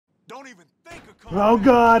Don't even think of Oh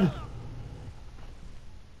God!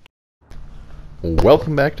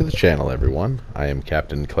 Welcome back to the channel, everyone. I am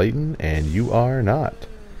Captain Clayton, and you are not.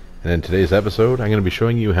 And in today's episode, I'm going to be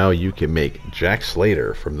showing you how you can make Jack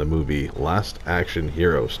Slater from the movie Last Action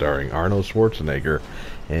Hero, starring Arnold Schwarzenegger,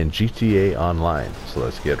 and GTA Online. So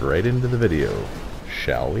let's get right into the video,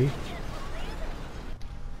 shall we?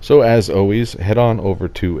 So as always, head on over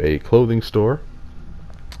to a clothing store,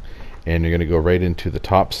 and you're going to go right into the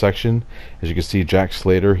top section. As you can see, Jack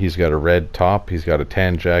Slater, he's got a red top, he's got a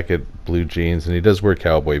tan jacket, blue jeans, and he does wear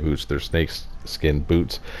cowboy boots. They're snakeskin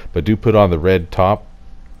boots, but do put on the red top.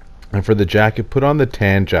 And for the jacket, put on the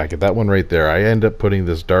tan jacket, that one right there. I end up putting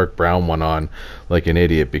this dark brown one on like an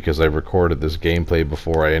idiot because I recorded this gameplay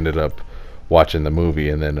before I ended up watching the movie,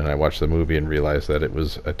 and then I watched the movie and realized that it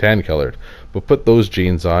was a tan colored. But put those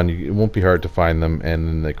jeans on, it won't be hard to find them, and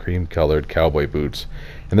then the cream colored cowboy boots.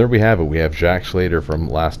 And there we have it. We have Jack Slater from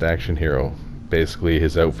Last Action Hero. Basically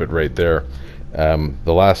his outfit right there. The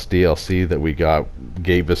last DLC that we got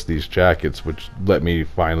gave us these jackets, which let me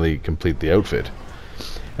finally complete the outfit.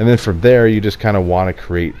 And then from there, you just kind of want to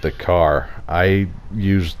create the car. I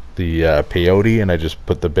used the peyote, and I just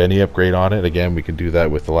put the Benny upgrade on it. Again, we can do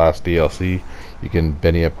that with the last DLC. You can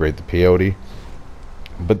Benny upgrade the peyote.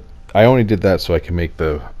 But I only did that so I can make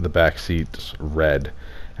the back seats red,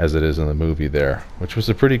 as it is in the movie there, which was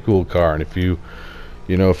a pretty cool car. And if you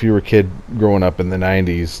were a kid growing up in the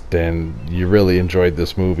 90s, then you really enjoyed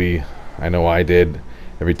this movie. I know I did.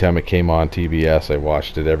 Every time it came on TBS, I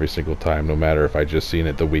watched it every single time, no matter if I just seen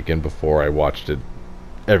it the weekend before. I watched it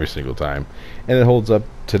every single time, and it holds up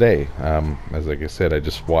today. As like I said, I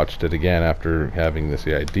just watched it again after having this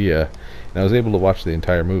idea, and I was able to watch the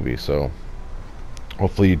entire movie. So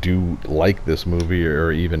hopefully you do like this movie,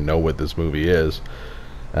 or even know what this movie is,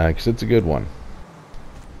 because it's a good one.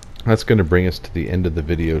 That's going to bring us to the end of the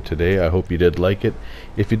video today. I hope you did like it.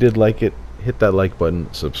 If you did like it, hit that like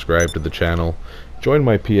button, subscribe to the channel, join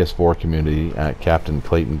my PS4 community at Captain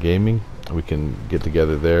Clayton Gaming. We can get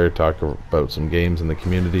together there, talk about some games in the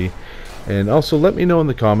community, and also let me know in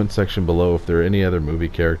the comment section below if there are any other movie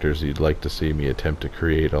characters you'd like to see me attempt to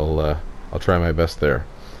create. I'll try my best there.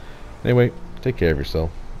 Anyway, take care of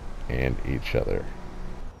yourself and each other.